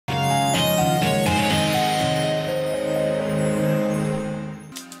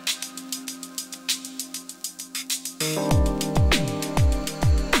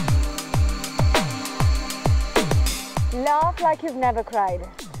like you've never cried,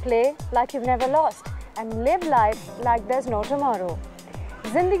 play like you've never lost, and live life like there's no tomorrow.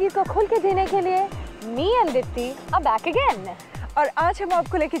 जिंदगी को खुल के जीने के लिए me and Deepti are back again. और आज हम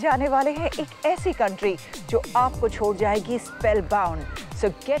आपको लेके जाने वाले हैं एक ऐसी कंट्री जो आपको छोड़ जाएगी spellbound. So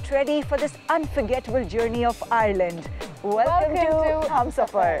get ready for this unforgettable journey of Ireland. Welcome to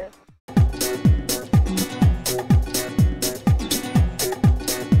Humsafar.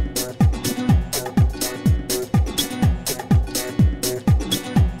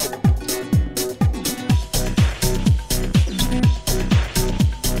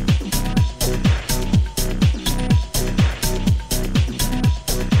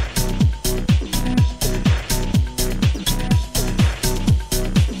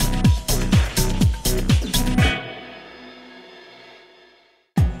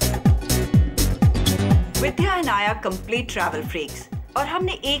 Vidya and I are complete travel freaks और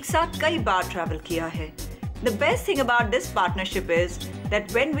हमने एक साथ कई बार travel किया है. The best thing about this partnership is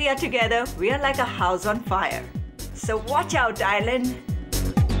that when we are together, we are like a house on fire. So watch out, Ireland!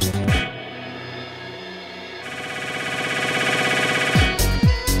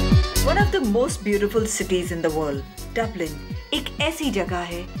 One of the most beautiful cities in the world, Dublin, एक ऐसी जगह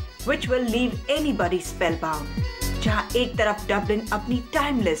है which will leave anybody spellbound. जहाँ एक तरफ Dublin अपनी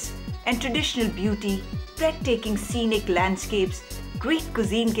timeless and traditional beauty, breathtaking scenic landscapes, great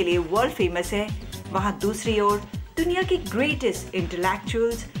cuisine के लिए world famous है, वहाँ दूसरी ओर दुनिया के greatest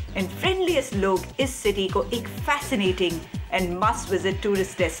intellectuals and friendliest लोग इस city को एक fascinating and must-visit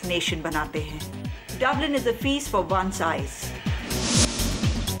tourist destination बनाते हैं. Dublin is a feast for one's eyes.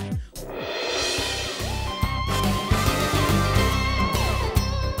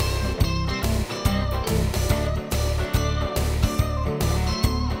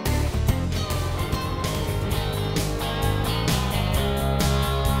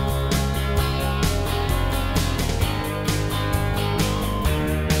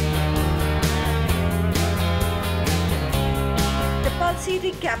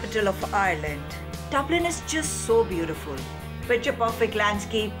 The capital of Ireland, Dublin is just so beautiful. Picture perfect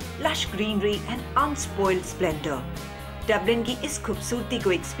landscape, lush greenery and unspoiled splendor. Dublin की इस खूबसूरती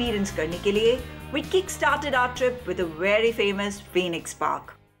को experience करने के लिए we kick-started our trip with a very famous Phoenix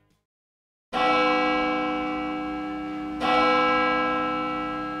Park.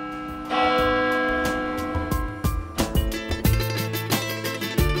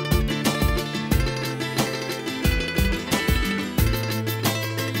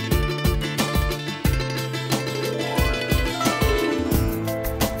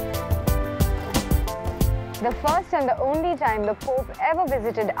 The first and the only time the Pope ever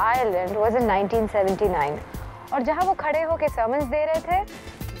visited Ireland was in 1979. और जहाँ वो खड़े होके sermons दे रहे थे,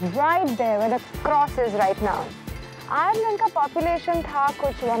 right there where the cross is right now. Ireland का population था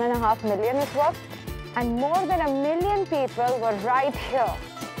कुछ 1.5 million इस वक्त, and more than 1 million people were right here,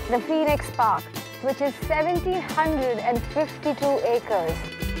 the Phoenix Park, which is 1,752 acres.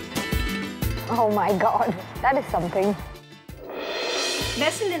 Oh my God, that is something.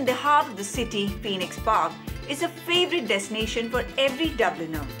 Nestled in the heart of the city, Phoenix Park is a favorite destination for every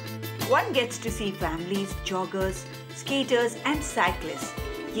Dubliner. One gets to see families, joggers, skaters and cyclists.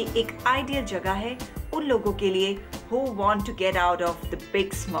 ये एक ideal जगह है उन लोगों के लिए who want to get out of the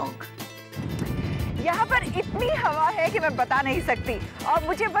big smoke. यहाँ पर इतनी हवा है कि मैं बता नहीं सकती और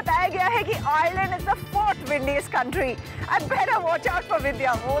मुझे बताया गया है कि Ireland is the 4th windiest country. I better watch out for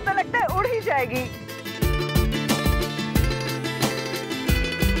Vidya. वो तो लगता है उड़ ही जाएगी.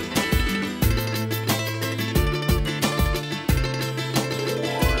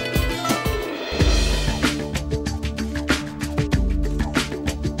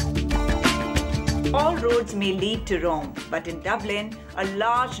 All roads may lead to Rome, but in Dublin, a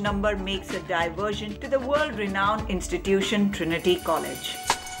large number makes a diversion to the world-renowned institution Trinity College.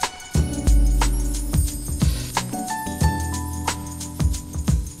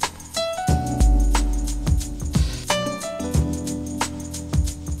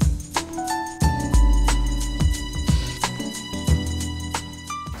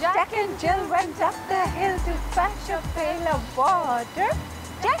 Jack and Jill went up the hill to fetch a pail of water.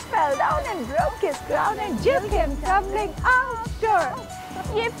 Jack fell down and broke his crown and Jill came tumbling after.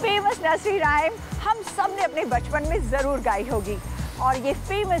 ये famous nursery rhyme हम सब ने अपने बचपन में जरूर गाई होगी और ये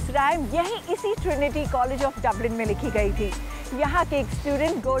famous rhyme यहीं इसी Trinity College of Dublin में लिखी गई थी. यहाँ के एक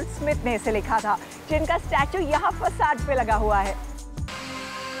स्टूडेंट गोल्डस्मिथ ने इसे लिखा था, जिनका स्टैचू यहाँ फसाड पे लगा हुआ है.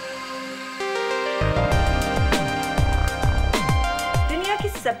 दुनिया की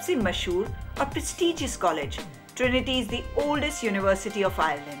सबसे मशहूर और prestigious college, Trinity is the oldest university of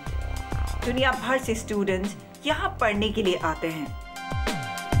Ireland. दुनिया भर से students यहाँ पढ़ने के लिए आते हैं.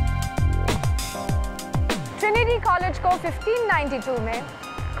 ट्रिनिटी कॉलेज को 1592 में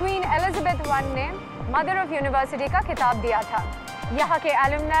क्वीन एलिजाबेथ I ने मदर ऑफ यूनिवर्सिटी का खिताब दिया था। यहाँ के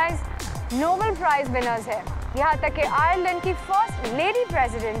एलुमनाइज नोबेल प्राइज विनर्स हैं। यहाँ तक कि आयरलैंड की first lady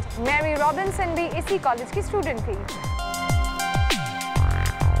president Mary Robinson भी इसी कॉलेज की स्टूडेंट थी।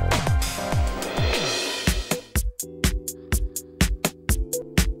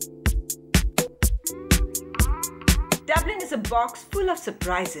 Dublin is a box full of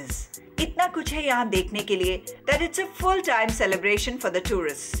surprises. इतना कुछ है यहाँ देखने के लिए that it's a full-time celebration for the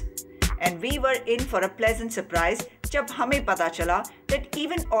tourists. And we were in for a pleasant surprise जब हमें पता चला that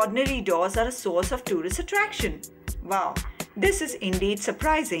even ordinary doors are a source of tourist attraction. Wow, this is indeed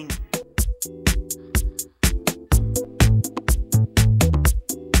surprising.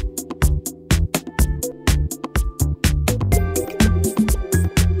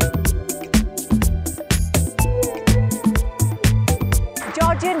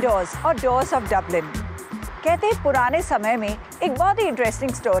 Doors और doors of Dublin. कहते हैं पुराने समय में एक बहुत ही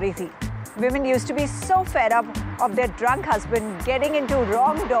इंटरेस्टिंग स्टोरी थी। Women used to be so fed up of their drunk husband getting into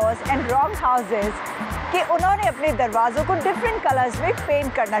wrong doors and wrong houses कि उन्होंने अपने दरवाज़ों को different colors में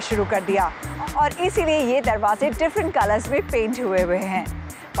पेंट करना शुरू कर दिया और इसीलिए ये दरवाजे different colors में पेंट हुए हैं।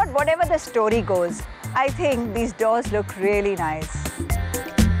 But whatever the story goes, I think these doors look really nice.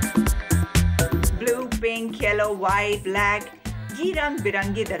 Blue, pink, yellow, white, black ये रंग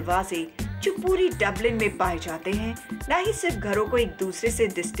बिरंगे दरवाजे जो पूरी डबलिन में पाए जाते हैं ना ही सिर्फ घरों को एक दूसरे से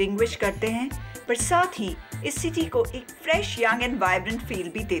डिस्टिंग्विश करते हैं पर साथ ही इस सिटी को एक fresh, young and vibrant feel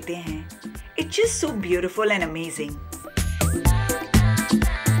भी देते हैं। It's just so beautiful and amazing.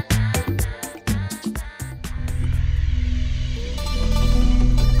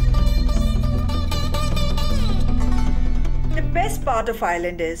 The best part of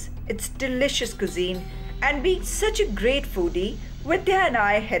Ireland is its delicious cuisine. And being such a great foodie, Vidya and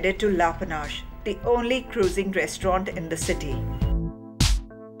I headed to Peniche, the only cruising restaurant in the city.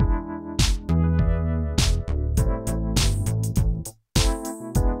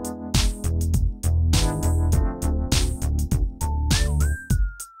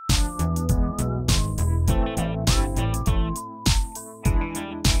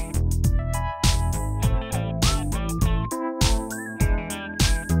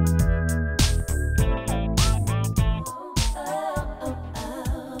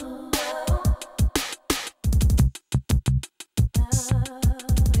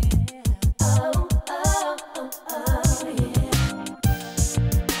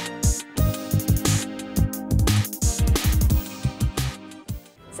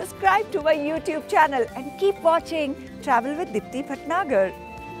 Subscribe to our YouTube channel and keep watching Travel with Deepti Bhatnagar.